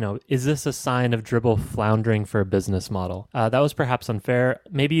about, is this a sign of Dribbble floundering for a business model? That was perhaps unfair.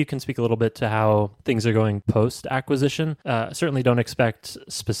 Maybe you can speak a little bit to how things are going post-acquisition. Certainly don't expect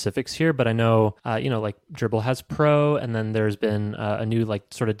specifics here, but I know, like Dribbble has Pro, and then there's been a new like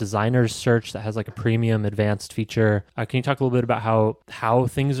sort of designer's search that has like a premium advanced feature. Can you talk a little bit about how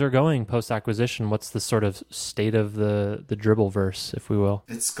things are going post-acquisition? What's the sort of state of the Dribbble-verse, if we will?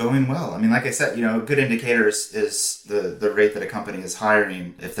 It's going well. I mean, like I said, good indicators is the rate that a company is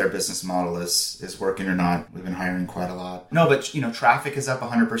hiring, if their business model is working or not. We've been hiring quite a lot. No, but, traffic is up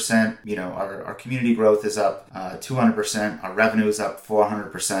 100%. Our community growth is up 200%. Our revenue is up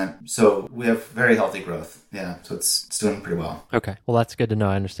 400%. So we have very healthy growth. Yeah, so it's doing pretty well. Okay. Well, that's good to know.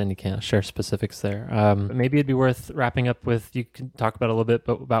 I understand you can't share specifics there. Maybe it'd be worth wrapping up with, you can talk about a little bit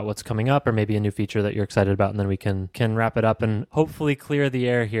about what's coming up, or maybe a new feature that you're excited about, and then we can wrap it up. And hopefully clear the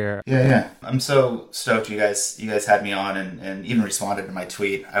air here. Yeah. I'm so stoked you guys had me on and even responded to my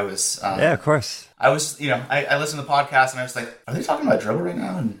tweet. I was yeah, of course. I was, I listened to the podcast and I was like, are they talking about Dribbble right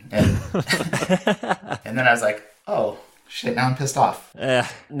now? And and then I was like, oh shit, now I'm pissed off.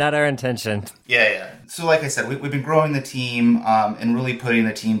 Not our intention. Yeah. So like I said, we've been growing the team and really putting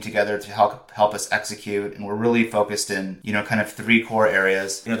the team together to help us execute. And we're really focused in, kind of 3 core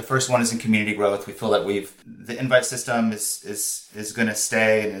areas. The first one is in community growth. We feel that the invite system is going to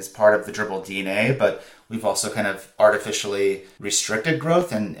stay and is part of the Dribbble DNA, but we've also kind of artificially restricted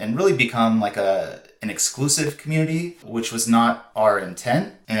growth and really become like an exclusive community, which was not our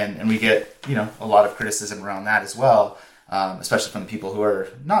intent. And we get, a lot of criticism around that as well. Especially from the people who are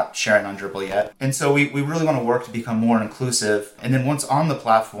not sharing on Dribbble yet. And so we really want to work to become more inclusive. And then once on the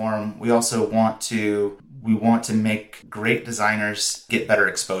platform, we also want to make great designers get better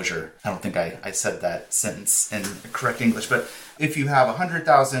exposure. I don't think I said that sentence in correct English, but if you have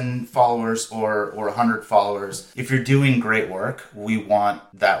 100,000 followers or 100 followers, if you're doing great work, we want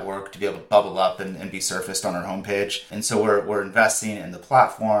that work to be able to bubble up and be surfaced on our homepage. And so we're investing in the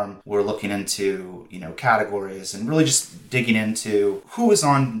platform. We're looking into, categories and really just digging into who is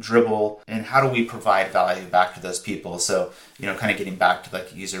on Dribbble and how do we provide value back to those people. So, kind of getting back to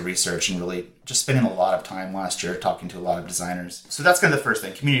like user research and really just spending a lot of time last year talking to a lot of designers. So that's kind of the first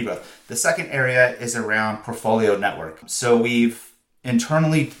thing, community growth. The second area is around portfolio network. So we've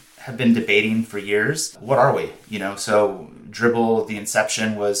internally have been debating for years, what are we? So Dribbble, the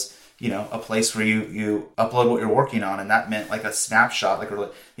inception was, a place where you upload what you're working on. And that meant like a snapshot,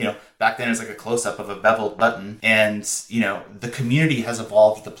 back then it was like a close-up of a beveled button. And, the community has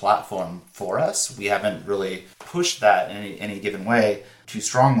evolved the platform for us. We haven't really pushed that in any given way too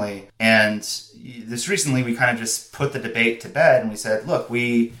strongly. And this recently, we kind of just put the debate to bed and we said, look,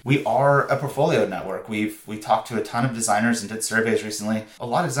 we are a portfolio network. We talked to a ton of designers and did surveys recently. A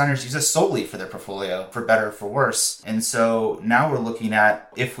lot of designers use us solely for their portfolio, for better or for worse. And so now we're looking at,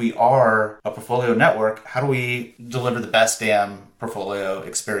 if we are a portfolio network, how do we deliver the best damn portfolio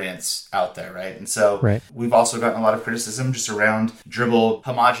experience out there, right? And so We've also gotten a lot of criticism just around Dribbble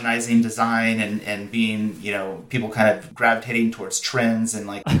homogenizing design and being, people kind of gravitating towards trends and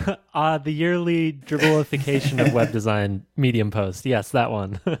like the yearly Dribbleification of web design Medium post. Yes, that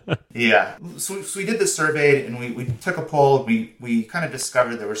one. Yeah. So we did this survey and we took a poll. We kind of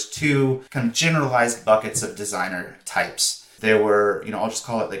discovered there was 2 kind of generalized buckets of designer types. There were, I'll just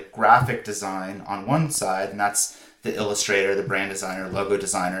call it like graphic design on one side, and that's the illustrator, the brand designer, logo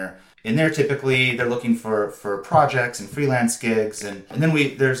designer. And they're looking for projects and freelance gigs. And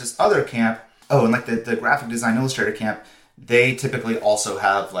then there's this other camp. Oh, and like the graphic design illustrator camp, they typically also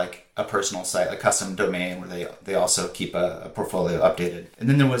have like a personal site, a custom domain where they also keep a portfolio updated. And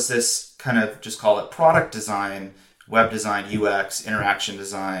then there was this kind of, just call it product design, web design, UX, interaction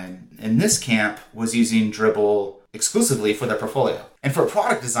design. And this camp was using Dribbble exclusively for their portfolio. And for a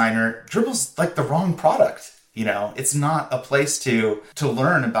product designer, Dribbble's like the wrong product. It's not a place to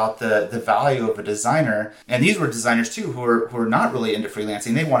learn about the value of a designer. And these were designers too who are not really into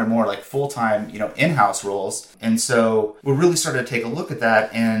freelancing. They wanted more like full-time, in-house roles. And so we really started to take a look at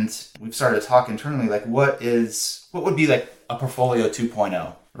that, and we've started to talk internally like what would be like a portfolio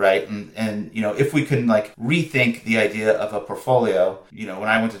 2.0. Right. And, if we can like rethink the idea of a portfolio, when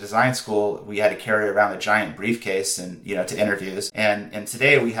I went to design school, we had to carry around a giant briefcase and, to interviews. And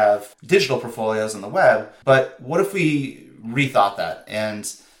today we have digital portfolios on the web. But what if we rethought that? And,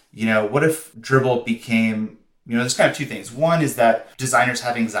 what if Dribbble became, there's kind of 2 things. One is that designers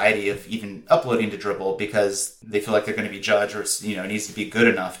have anxiety of even uploading to Dribbble because they feel like they're going to be judged, or it needs to be good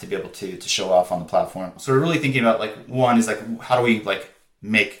enough to be able to show off on the platform. So we're really thinking about like, one is like, how do we like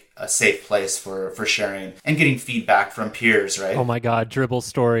make a safe place for sharing and getting feedback from peers, right? Oh my God, Dribbble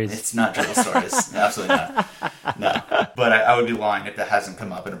stories. It's not Dribbble stories. Absolutely not. No. But I would be lying if that hasn't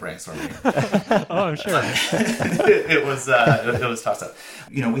come up in a brainstorming. Oh, I'm sure. It was tossed up.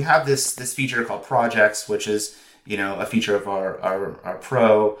 We have this feature called Projects, which is, a feature of our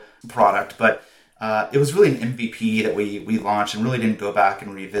Pro product, but it was really an MVP that we launched and really didn't go back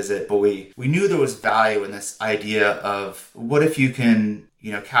and revisit, but we knew there was value in this idea of what if you can,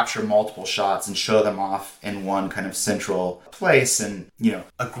 capture multiple shots and show them off in one kind of central place. And,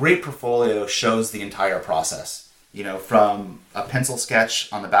 a great portfolio shows the entire process, from a pencil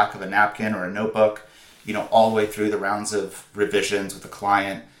sketch on the back of a napkin or a notebook, all the way through the rounds of revisions with the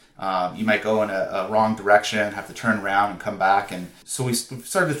client. You might go in a wrong direction, have to turn around and come back. And so we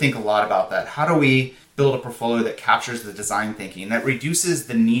started to think a lot about that. How do we build a portfolio that captures the design thinking, that reduces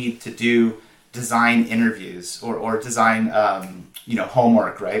the need to do design interviews or design,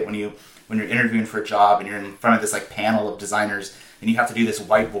 homework, right? When when you're interviewing for a job and you're in front of this like panel of designers and you have to do this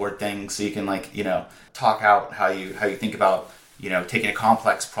whiteboard thing so you can like, talk out how you think about, taking a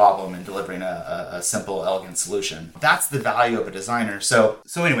complex problem and delivering a simple, elegant solution. That's the value of a designer. So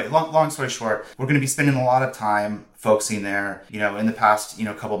anyway, long story short, we're going to be spending a lot of time focusing there. In the past,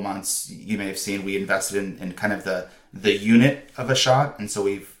 couple months, you may have seen we invested in kind of the unit of a shot. And so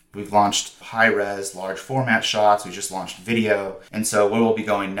we've launched high-res, large format shots. We just launched video. And so where we'll be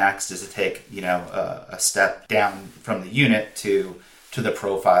going next is to take, a step down from the unit to the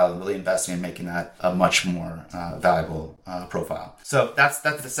profile and really investing in making that a much more valuable profile. So that's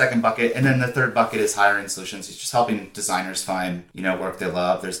the second bucket. And then the third bucket is hiring solutions. It's just helping designers find, work they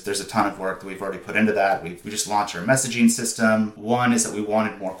love. There's a ton of work that we've already put into that. We just launched our messaging system. One is that we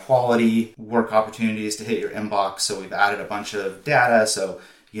wanted more quality work opportunities to hit your inbox. So we've added a bunch of data. So,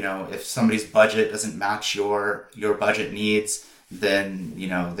 if somebody's budget doesn't match your budget needs, then,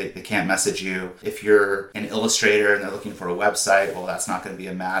 they can't message you. If you're an illustrator and they're looking for a website, well, that's not going to be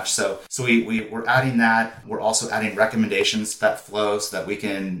a match. So we're adding that. We're also adding recommendations to that flow so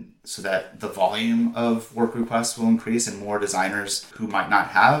that the volume of work requests will increase and more designers who might not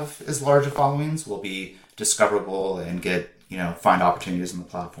have as large a followings will be discoverable and get find opportunities on the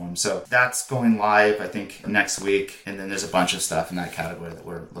platform. So that's going live, I think, next week. And then there's a bunch of stuff in that category that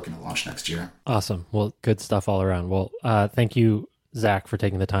we're looking to launch next year. Awesome. Well, good stuff all around. Well, thank you, Zach, for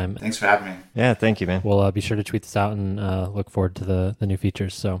taking the time. Thanks for having me. Yeah, thank you, man. We'll be sure to tweet this out and look forward to the new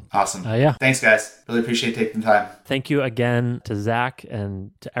features. So awesome. Yeah. Thanks, guys. Really appreciate taking the time. Thank you again to Zach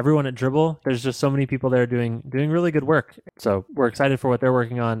and to everyone at Dribbble. There's just so many people there doing really good work. So we're excited for what they're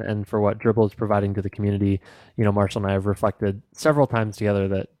working on and for what Dribbble is providing to the community. Marshall and I have reflected several times together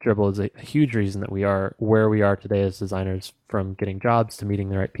that Dribbble is a huge reason that we are where we are today as designers, from getting jobs to meeting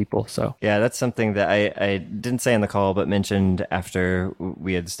the right people. So yeah, that's something that I didn't say on the call, but mentioned after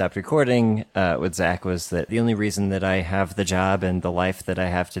we had stopped recording with Zach, was that the only reason that I have the job and the life that I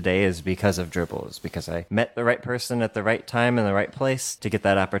have today is because of Dribbble, is because I met the right person at the right time in the right place to get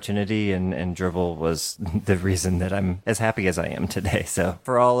that opportunity, and Dribbble was the reason that I'm as happy as I am today. So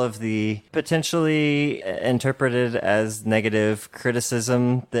for all of the potentially interpreted as negative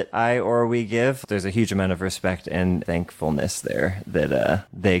criticism that I or we give, there's a huge amount of respect and thankfulness there that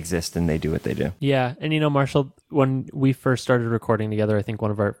they exist and they do what they do. Yeah. And Marshall, when we first started recording together, I think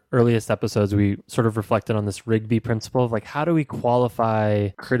one of our earliest episodes, we sort of reflected on this Rigby principle of like, how do we qualify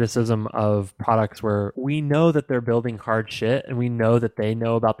criticism of products where we know that they're building hard shit and we know that they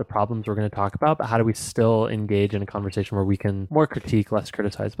know about the problems we're going to talk about, but how do we still engage in a conversation where we can more critique, less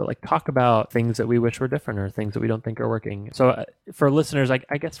criticize, but like talk about things that we wish were different or things that we don't think are working. So for listeners, I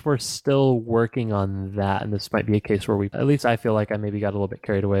guess we're still working on that. And this might be a case where at least I feel like I maybe got a little bit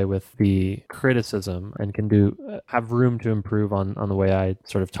carried away with the criticism and can have room to improve on the way I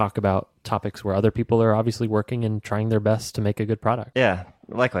sort of talk about topics where other people are obviously working and trying their best to make a good product. Yeah,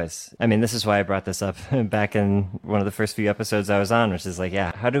 likewise. I mean, this is why I brought this up back in one of the first few episodes I was on, which is like,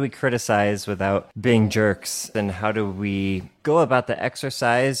 yeah, how do we criticize without being jerks? And how do we go about the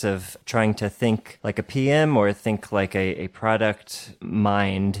exercise of trying to think like a PM or think like a product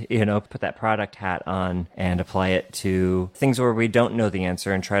mind, put that product hat on and apply it to things where we don't know the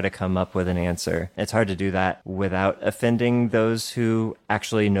answer and try to come up with an answer. It's hard to do that without offending those who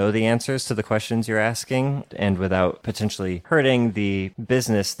actually know the answers to the questions you're asking and without potentially hurting the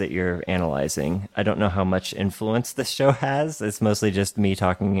business that you're analyzing. I don't know how much influence this show has. It's mostly just me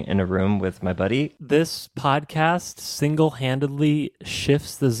talking in a room with my buddy. This podcast single-handedly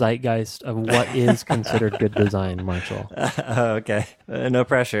shifts the zeitgeist of what is considered good design, Marshall. Okay. No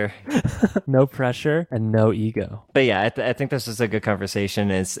pressure. No pressure and no ego. But yeah, I think this is a good conversation.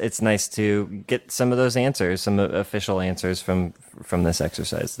 It's nice to get some of those answers, some official answers from this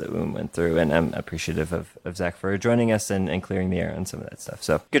exercise that we went through. And I'm appreciative of Zach for joining us and clearing the air on some of that stuff.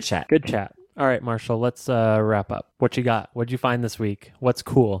 So good chat. Good chat. All right, Marshall, let's wrap up. What you got? What'd you find this week? What's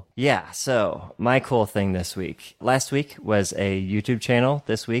cool? Yeah, so my cool thing this week. Last week was a YouTube channel.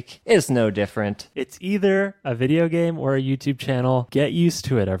 This week is no different. It's either a video game or a YouTube channel. Get used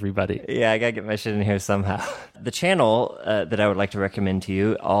to it, everybody. Yeah, I gotta get my shit in here somehow. The channel that I would like to recommend to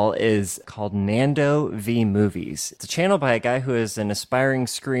you all is called Nando V Movies. It's a channel by a guy who is an aspiring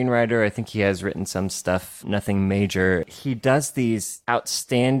screenwriter. I think he has written some stuff, nothing major. He does these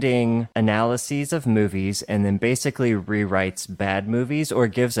outstanding analyses of movies and then basically rewrites bad movies or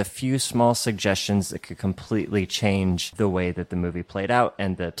gives a few small suggestions that could completely change the way that the movie played out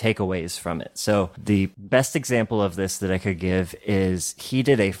and the takeaways from it. So the best example of this that I could give is he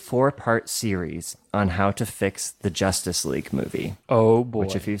did a 4-part series on how to fix the Justice League movie. Oh boy.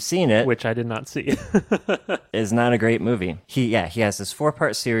 Which, if you've seen it, which I did not see, is not a great movie. He has this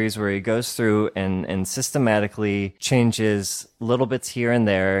 4-part series where he goes through and systematically changes little bits here and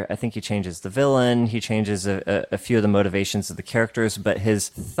there. I think he changes the villain, he changes a few of the motivations of the characters, but his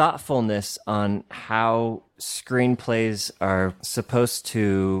thoughtfulness on how screenplays are supposed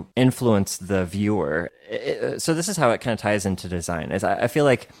to influence the viewer. So this is how it kind of ties into design. I feel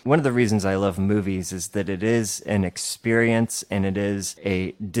like one of the reasons I love movies is that it is an experience and it is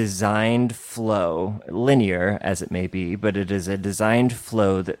a designed flow, linear as it may be, but it is a designed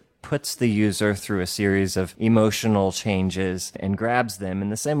flow that puts the user through a series of emotional changes and grabs them in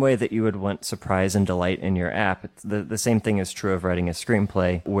the same way that you would want surprise and delight in your app. The same thing is true of writing a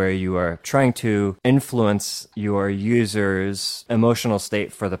screenplay, where you are trying to influence your user's emotional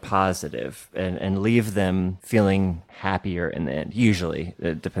state for the positive and leave them feeling happier in the end. Usually,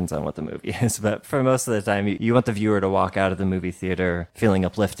 it depends on what the movie is, but for most of the time, you want the viewer to walk out of the movie theater feeling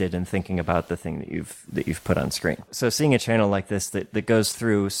uplifted and thinking about the thing that you've put on screen. So seeing a channel like this that goes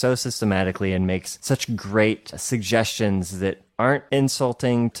through so systematically and makes such great suggestions that aren't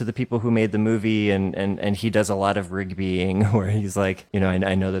insulting to the people who made the movie, and he does a lot of Rigbying where he's like,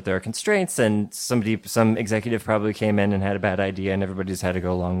 I know that there are constraints and some executive probably came in and had a bad idea and everybody's had to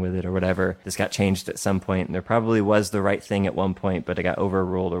go along with it or whatever. This got changed at some point and there probably was the right thing at one point, but it got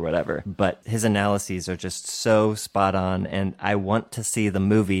overruled or whatever. But his analyses are just so spot on, and I want to see the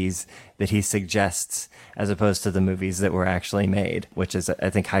movies that he suggests as opposed to the movies that were actually made, which is, I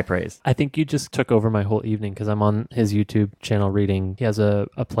think, high praise. I think you just took over my whole evening because I'm on his YouTube channel reading. He has a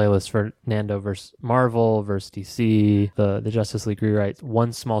playlist for Nando versus Marvel versus DC, the Justice League rewrites,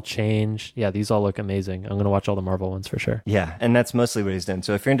 One Small Change. Yeah, these all look amazing. I'm going to watch all the Marvel ones for sure. Yeah, and that's mostly what he's done.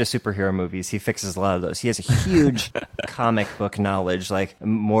 So if you're into superhero movies, he fixes a lot of those. He has a huge comic book knowledge, like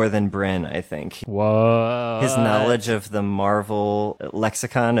more than Bryn, I think. Whoa. His knowledge of the Marvel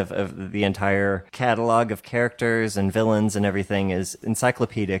lexicon of the entire catalog of characters and villains and everything is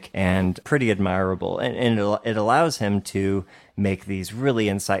encyclopedic and pretty admirable. And it allows him to make these really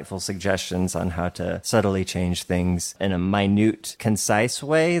insightful suggestions on how to subtly change things in a minute, concise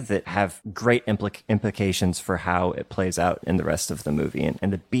way that have great implications for how it plays out in the rest of the movie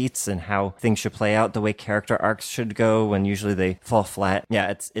and the beats and how things should play out, the way character arcs should go when usually they fall flat.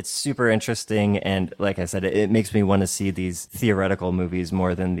 Yeah, it's super interesting, and like I said, it makes me want to see these theoretical movies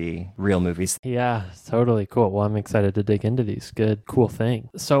more than the real movies. Yeah, totally cool. Well, I'm excited to dig into these. Good, cool thing.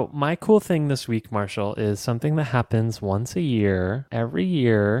 So my cool thing this week, Marshall, is something that happens once a year. Every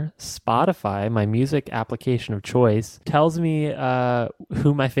year, Spotify, my music application of choice, tells me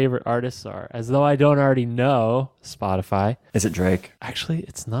who my favorite artists are, as though I don't already know. Spotify. Is it Drake? Actually,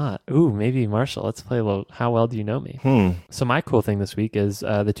 it's not. Ooh, maybe Marshall. Let's play a little How Well Do You Know Me? So my cool thing this week is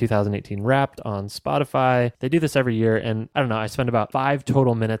the 2018 Wrapped on Spotify. They do this every year, and I don't know, I spend about 5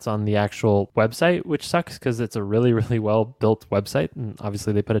 total minutes on the actual website, which sucks because it's a really, really well-built website, and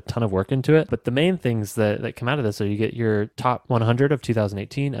obviously they put a ton of work into it. But the main things that come out of this are you get your top 100 of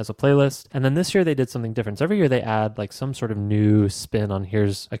 2018 as a playlist, and then this year they did something different. So every year they add like some sort of new spin on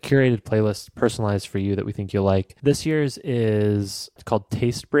here's a curated playlist personalized for you that we think you'll like. This year's is called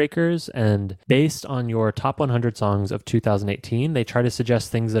Taste Breakers, and based on your top 100 songs of 2018, they try to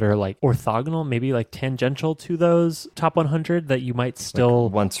suggest things that are like orthogonal, maybe like tangential to those top 100 that you might still...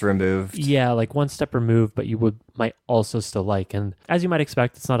 Like once removed. Yeah, like one step removed, but you might also still like. And as you might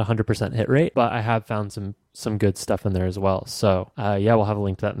expect, it's not 100% hit rate, but I have found some good stuff in there as well. So yeah, we'll have a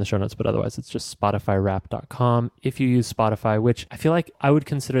link to that in the show notes, but otherwise it's just spotifywrap.com. If you use Spotify, which I feel like I would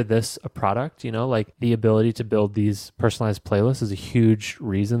consider this a product, like the ability to build these personalized playlists is a huge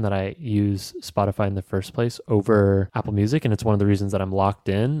reason that I use Spotify in the first place over Apple Music. And it's one of the reasons that I'm locked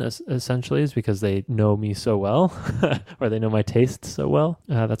in essentially, is because they know me so well or they know my taste so well.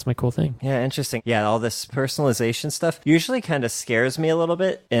 That's my cool thing. Yeah, interesting. Yeah, all this personalization stuff usually kind of scares me a little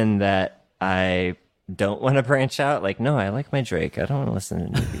bit in that I don't want to branch out. Like, no, I like my Drake. I don't want to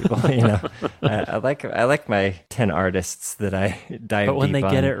listen to new people. I like my 10 artists that I dive But when deep they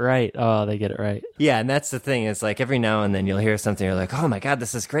on. get it right, they get it right. Yeah, and that's the thing. It's like every now and then you'll hear something. You're like, oh my God,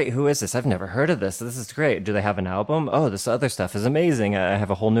 this is great. Who is this? I've never heard of this. This is great. Do they have an album? Oh, this other stuff is amazing. I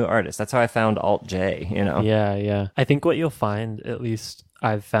have a whole new artist. That's how I found Alt J, Yeah. I think what you'll find, at least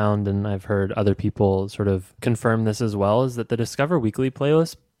I've found and I've heard other people sort of confirm this as well, is that the Discover Weekly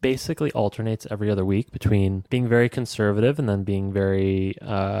playlist basically alternates every other week between being very conservative and then being very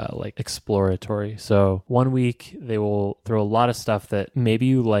like exploratory. So one week they will throw a lot of stuff that maybe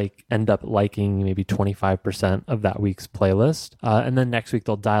you like end up liking maybe 25% of that week's playlist. And then next week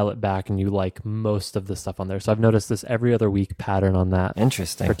they'll dial it back and you like most of the stuff on there. So I've noticed this every other week pattern on that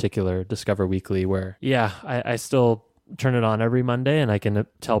Interesting. particular Discover Weekly where, yeah, I still turn it on every Monday and I can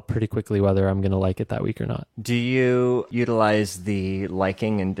tell pretty quickly whether I'm going to like it that week or not. Do you utilize the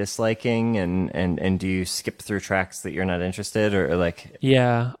liking and disliking and do you skip through tracks that you're not interested or like?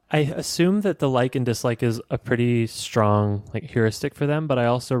 Yeah, I assume that the like and dislike is a pretty strong like heuristic for them, but I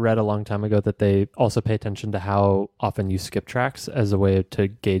also read a long time ago that they also pay attention to how often you skip tracks as a way to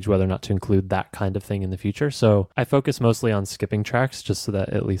gauge whether or not to include that kind of thing in the future. So I focus mostly on skipping tracks just so that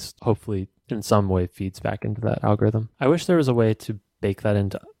at least hopefully in some way feeds back into that algorithm. I wish there was a way to bake that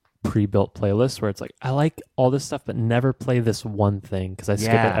into pre-built playlists where it's like, I like all this stuff, but never play this one thing because I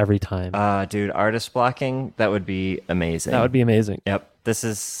skip it every time. Dude, artist blocking, that would be amazing. That would be amazing. Yep. This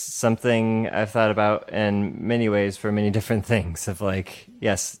is something I've thought about in many ways for many different things of like,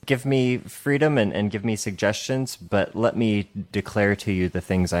 yes, give me freedom and give me suggestions, but let me declare to you the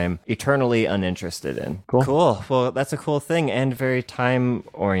things I am eternally uninterested in. Cool. Well, that's a cool thing and very time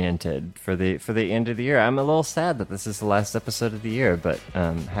oriented for the end of the year. I'm a little sad that this is the last episode of the year, but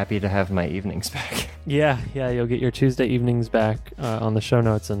happy to have my evenings back. Yeah, you'll get your Tuesday evenings back on the show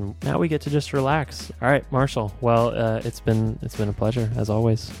notes, and now we get to just relax. All right, Marshall. Well, it's been a pleasure as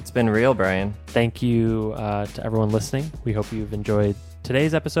always. It's been real, Brian. Thank you to everyone listening. We hope you've enjoyed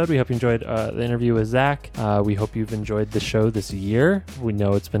today's episode. We hope you enjoyed the interview with Zach. We hope you've enjoyed the show this year. We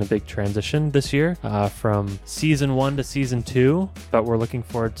know it's been a big transition this year from season 1 to season 2, but we're looking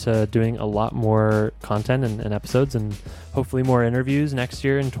forward to doing a lot more content and episodes and hopefully more interviews next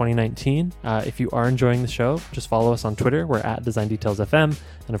year in 2019. If you are enjoying the show, just follow us on Twitter. We're at Design Details FM.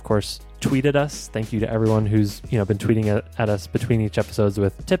 And of course, tweet at us. Thank you to everyone who's been tweeting at us between each episodes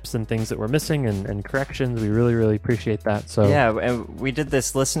with tips and things that we're missing and corrections. We really, really appreciate that. So yeah, and we did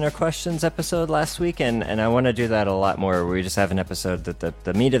this listener questions episode last week, and I want to do that a lot more, where we just have an episode that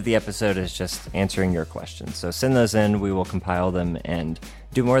the meat of the episode is just answering your questions. So send those in. We will compile them and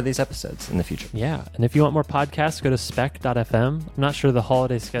do more of these episodes in the future. Yeah, and if you want more podcasts, go to spec.fm. I'm not sure the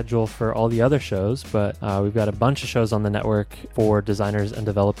holiday schedule for all the other shows, but we've got a bunch of shows on the network for designers and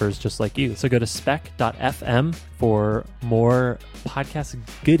developers just like you. So go to spec.fm for more podcast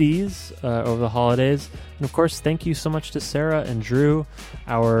goodies over the holidays. And of course, thank you so much to Sarah and Drew,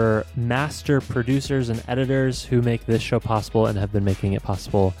 our master producers and editors who make this show possible and have been making it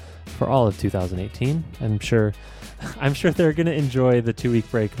possible for all of 2018. I'm sure they're going to enjoy the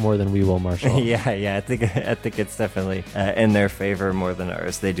 2-week break more than we will, Marshall. Yeah. I think it's definitely in their favor more than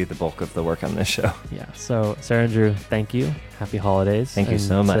ours. They do the bulk of the work on this show. Yeah. So Sarah and Drew, thank you. Happy holidays. Thank you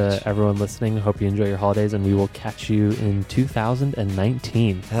so much. To everyone listening, hope you enjoy your holidays, and we will catch you in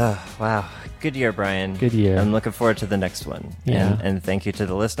 2019. Oh, wow. Good year, Brian. Good year. I'm looking forward to the next one. Yeah. And thank you to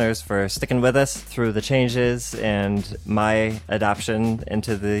the listeners for sticking with us through the changes and my adoption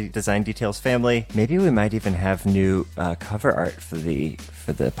into the Design Details family. Maybe we might even have new cover art for the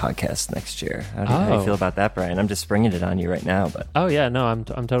podcast next year. How do you feel about that, Brian? I'm just springing it on you right now, but oh yeah, no, I'm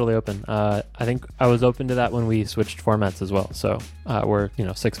totally open. I think I was open to that when we switched formats as well. So we're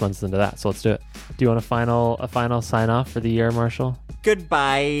 6 months into that. So let's do it. Do you want a final sign off for the year, Marshall?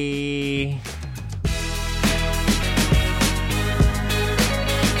 Goodbye.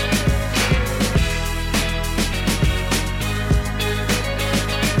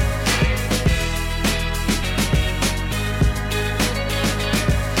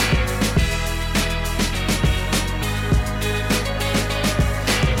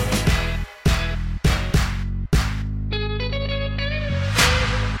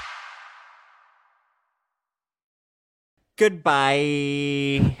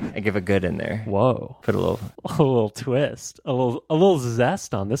 Goodbye. I give a good in there. Whoa. Put a little twist. A little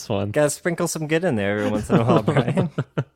zest on this one. Gotta sprinkle some good in there every once in a while, Brian.